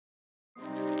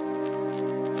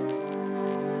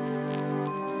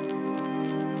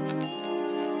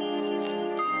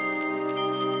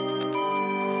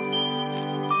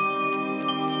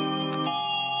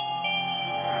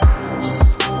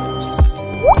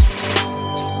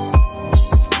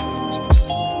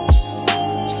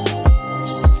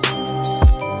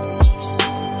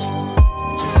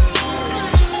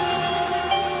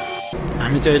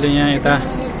चाहिँ अहिले यहाँ यता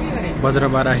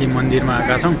बज्रबाराही मन्दिरमा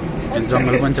आएका छौँ।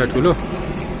 जङ्गल पनि छ ठुलो।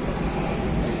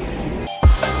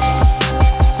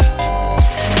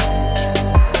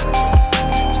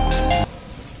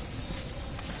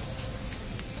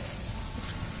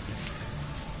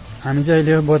 हामी चाहिँ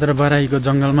अहिले बज्रबाराहीको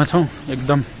जङ्गलमा छौँ।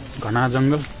 एकदम घना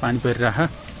जङ्गल, पानी परिरह।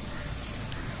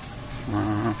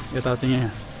 यता चाहिँ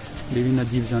यहाँ विभिन्न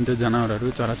जीव जन्तु जनावरहरू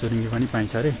चराचुरुङ्गी पनि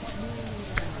पाइन्छ अरे।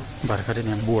 भर्खरै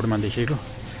त्यहाँ बोर्डमा देखेको।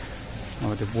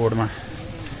 अब त्यो बोर्डमा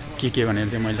के भनेर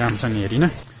चाहिँ मैले राम्रोसँग हेरिनँ।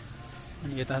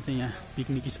 अनि यता चाहिँ यहाँ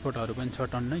पिकनिक स्पटहरू पनि छ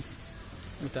टन्नै।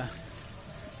 उता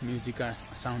म्युजिकका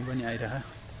साउन्ड पनि आइरह।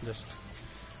 जस्ट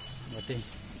अब त्यही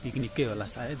पिकनिकै होला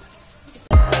सायद।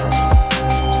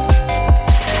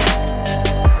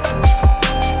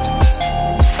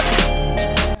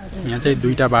 यहाँ चाहिँ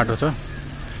दुईटा बाटो छ।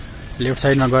 लेफ्ट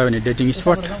साइडमा गयो भने डेटिङ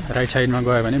स्पट, राइट साइडमा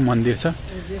गयो भने मन्दिर छ।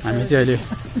 हामी चाहिँ अहिले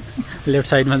लेफ्ट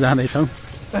साइडमा जाँदैछौँ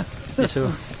यसो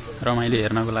रमाइलो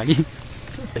हेर्नको लागि।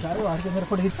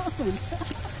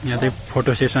 यहाँ चाहिँ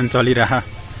फोटो सेसन चलिरह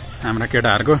हाम्रा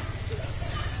केटाहरूको।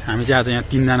 हामी चाहिँ आज यहाँ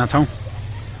 3 जना छौँ।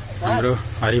 हाम्रो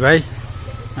हरिभाइ,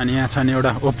 अनि यहाँ छन्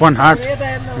एउटा ओपन हार्ट,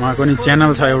 उहाँको नि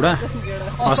च्यानल छ एउटा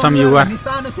असम युवा।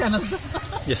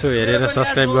 यसो हेरेर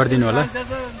सब्सक्राइब गरिदिनु होला।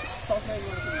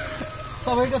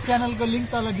 सबैको च्यानलको लिंक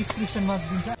तल डिस्क्रिप्सनमा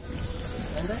दिन्छ।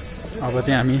 अब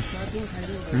चाहिँ हामी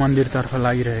मन्दिरतर्फ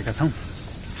लागिरहेका छौँ।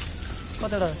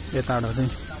 यताबाट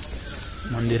चाहिँ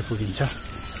मन्दिर पुगिन्छ।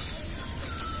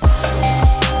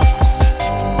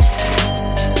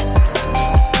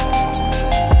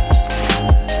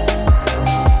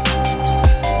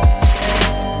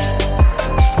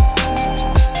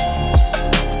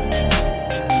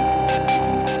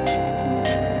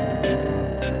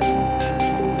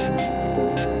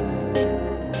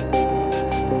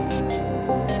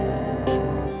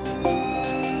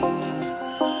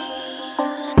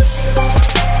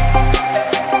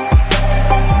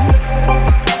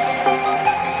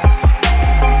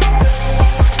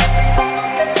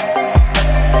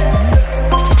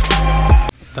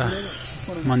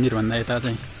 मन्दिर भन्दा यता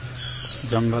चाहिँ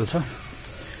जङ्गल छ।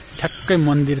 ठ्याक्कै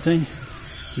मन्दिर चाहिँ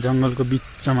जङ्गलको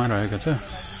बिचमा रहेको छ।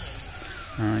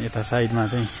 यता साइडमा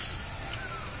चाहिँ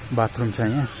बाथरुम छ।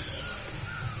 यहाँ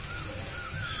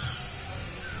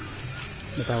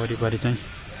यता वरिपरि चाहिँ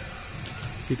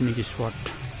पिकनिक स्पट।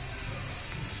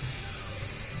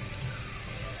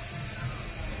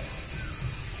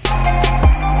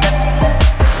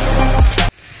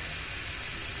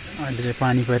 अहिले चाहिँ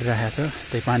पानी परिरहेको छ।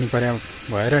 त्यही पानी परे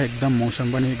भएर एकदम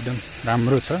मौसम पनि एकदम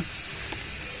राम्रो छ।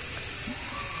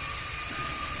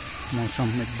 मौसम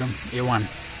एकदम A1,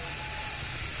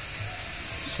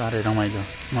 साह्रै रमाइलो,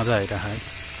 मजा आइरह है।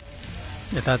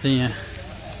 यता चाहिँ यहाँ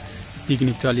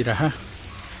पिकनिक चलिरह,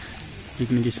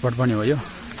 पिकनिक स्पट पनि हो यो।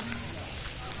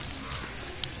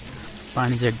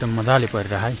 पानी चाहिँ एकदम मजाले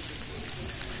परिरह है।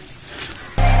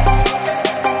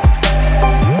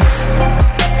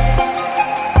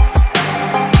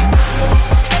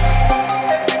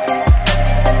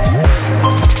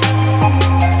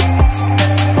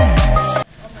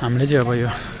 हामीले चाहिँ अब यो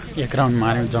एक राउन्ड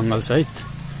मार्यौँ जङ्गल सहित।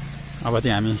 अब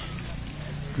चाहिँ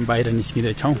हामी बाहिर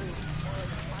निस्किँदैछौँ।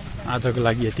 आजको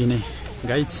लागि यति नै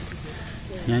गाइज।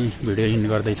 यहीँ भिडियो एन्ड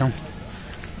गर्दैछौँ।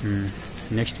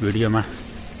 नेक्स्ट भिडियोमा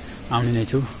आउने नै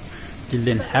छु। Till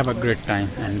then have a great time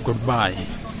and good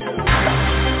by.